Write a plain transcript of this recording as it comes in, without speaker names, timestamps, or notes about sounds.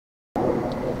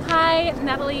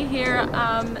Nataleigh here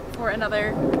for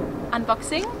another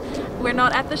unboxing. We're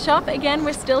not at the shop again,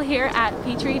 we're still here at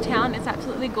Petrie Town. It's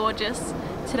absolutely gorgeous.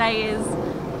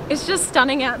 It's just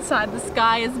stunning outside. The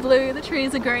sky is blue, the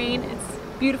trees are green. It's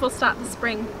a beautiful start to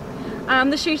spring.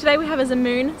 The shoe today we have is a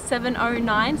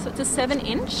MOON-709, so it's a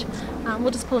 7-inch.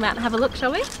 We'll just pull them out and have a look,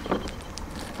 shall we?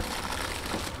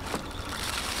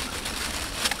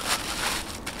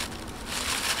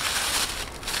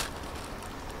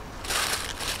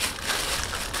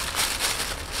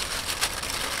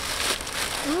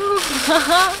 There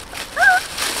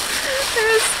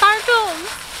are sparkles!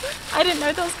 I didn't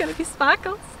know there was going to be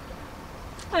sparkles.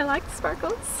 I like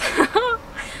sparkles.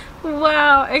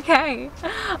 Wow, okay.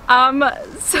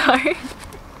 So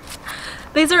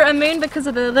these are a moon because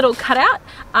of the little cutout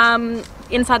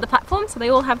inside the platform, so they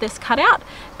all have this cutout.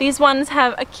 These ones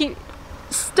have a cute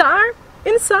star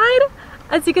inside.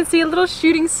 As you can see, a little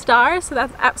shooting star, so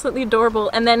that's absolutely adorable.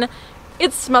 And then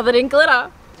it's smothered in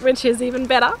glitter, which is even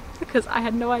better because I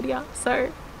had no idea,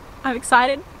 so I'm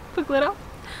excited for glitter.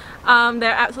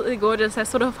 They're absolutely gorgeous. They're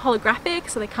sort of holographic,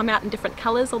 so they come out in different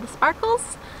colours, all the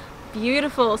sparkles.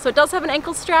 Beautiful. So it does have an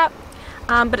ankle strap,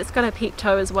 but it's got a peep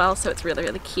toe as well, so it's really,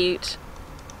 really cute.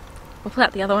 We'll pull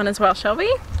out the other one as well, shall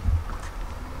we?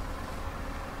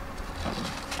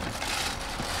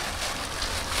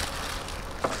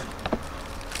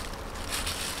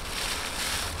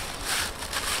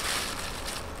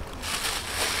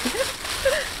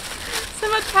 So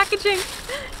much packaging.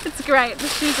 It's great. The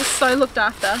shoes are so looked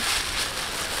after.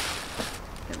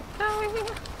 There we go.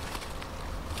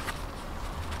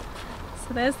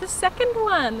 So there's the second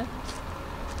one.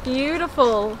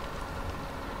 Beautiful.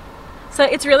 So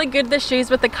it's really good, the shoes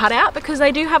with the cutout, because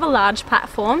they do have a large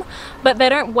platform, but they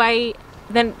don't weigh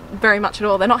them very much at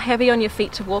all. They're not heavy on your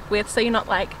feet to walk with, so you're not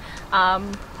like,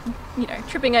 you know,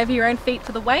 tripping over your own feet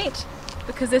for the weight,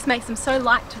 because this makes them so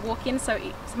light to walk in, so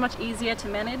it's much easier to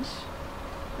manage.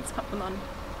 Let's pop them on.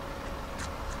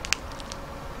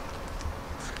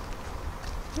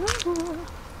 Ooh.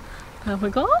 There we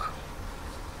go.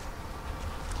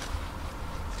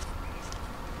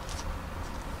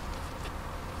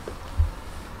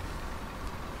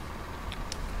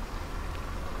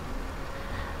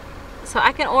 So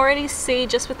I can already see,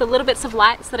 just with the little bits of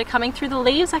lights that are coming through the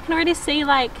leaves, I can already see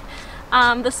like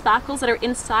the sparkles that are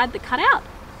inside the cutout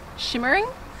shimmering,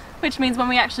 which means when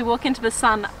we actually walk into the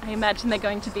sun, I imagine they're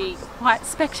going to be quite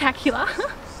spectacular.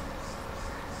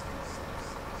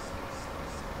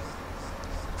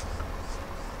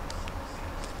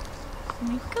 There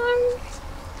we go.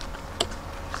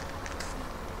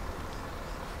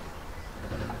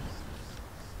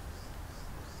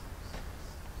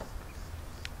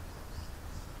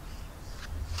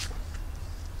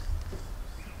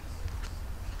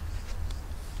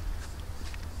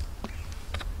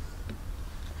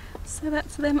 So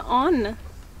that's them on.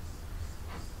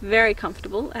 Very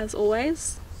comfortable, as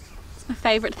always. It's my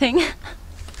favourite thing.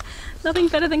 Nothing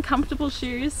better than comfortable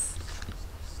shoes.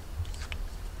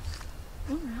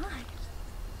 Alright.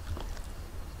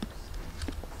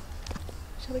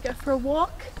 Shall we go for a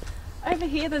walk? Over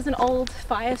here there's an old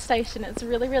fire station. It's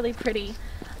really, really pretty.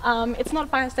 It's not a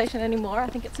fire station anymore. I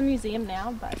think it's a museum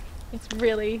now, but it's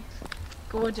really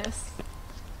gorgeous.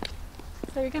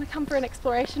 So you're going to come for an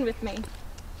exploration with me.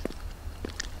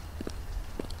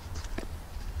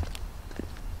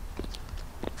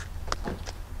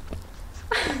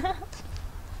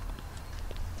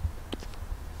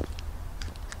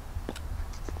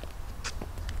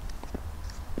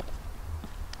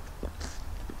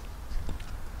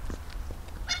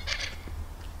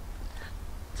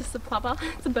 Just a plover.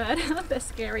 It's a bird. They're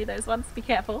scary, those ones. Be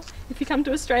careful. If you come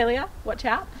to Australia, watch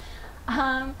out.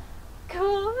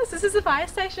 Cool. So this is a fire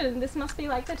station. This must be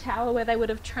like the tower where they would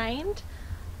have trained.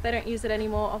 They don't use it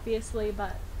anymore, obviously,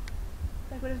 but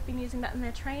they would have been using that in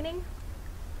their training.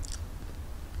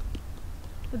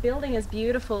 The building is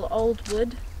beautiful. Old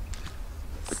wood.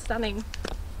 Stunning.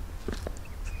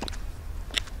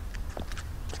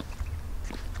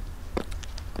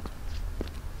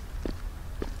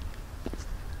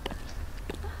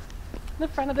 The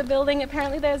front of the building,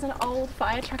 apparently there's an old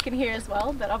fire truck in here as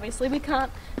well, but obviously we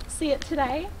can't see it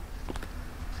today.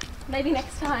 Maybe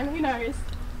next time, who knows?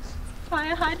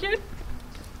 Fire hydrant.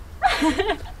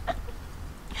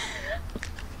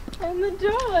 And the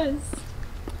doors.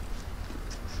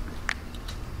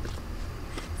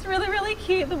 It's really, really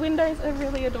cute. The windows are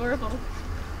really adorable.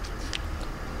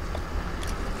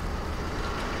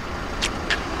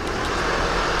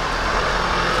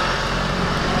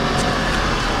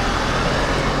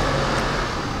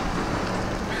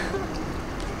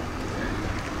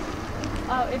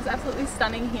 Oh, it's absolutely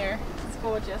stunning here. It's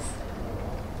gorgeous.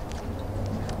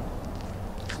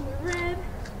 red.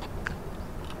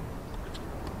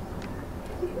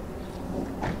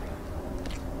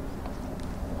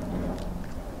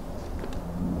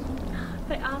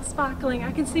 They are sparkling.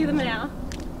 I can see them now.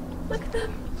 Look at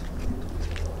them.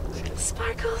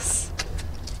 Sparkles.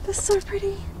 They're so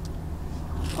pretty.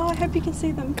 Oh, I hope you can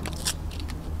see them.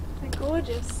 They're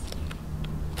gorgeous.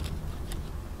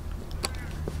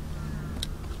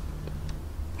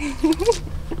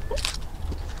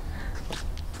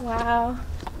 Wow.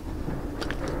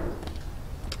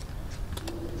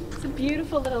 It's a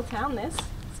beautiful little town, this.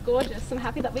 It's gorgeous. I'm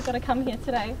happy that we got to come here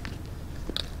today.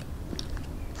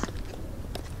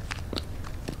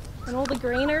 And all the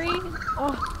greenery.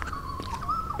 Oh.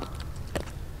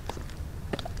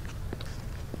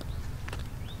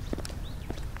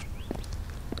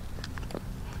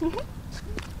 If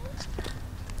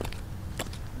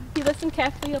you listen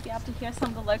carefully, you'll be able to hear some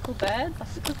of the local birds,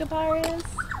 like the kookaburras,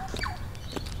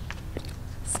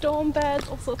 storm birds,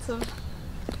 all sorts of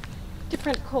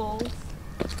different calls.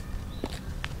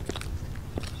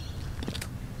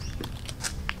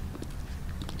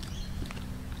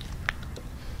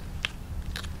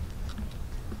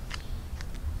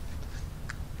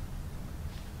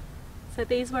 So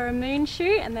these were a moon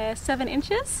shoe and they're 7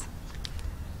 inches.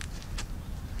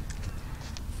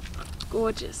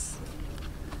 Gorgeous.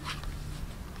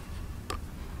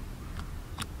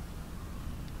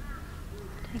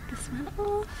 Take this one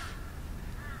off.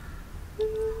 There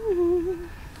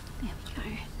we go.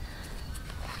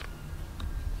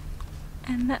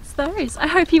 And that's those. I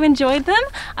hope you enjoyed them.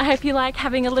 I hope you like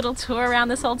having a little tour around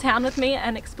this old town with me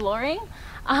and exploring.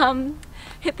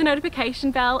 Hit the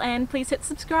notification bell and please hit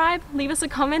subscribe. Leave us a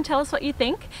comment, tell us what you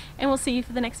think, and we'll see you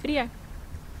for the next video.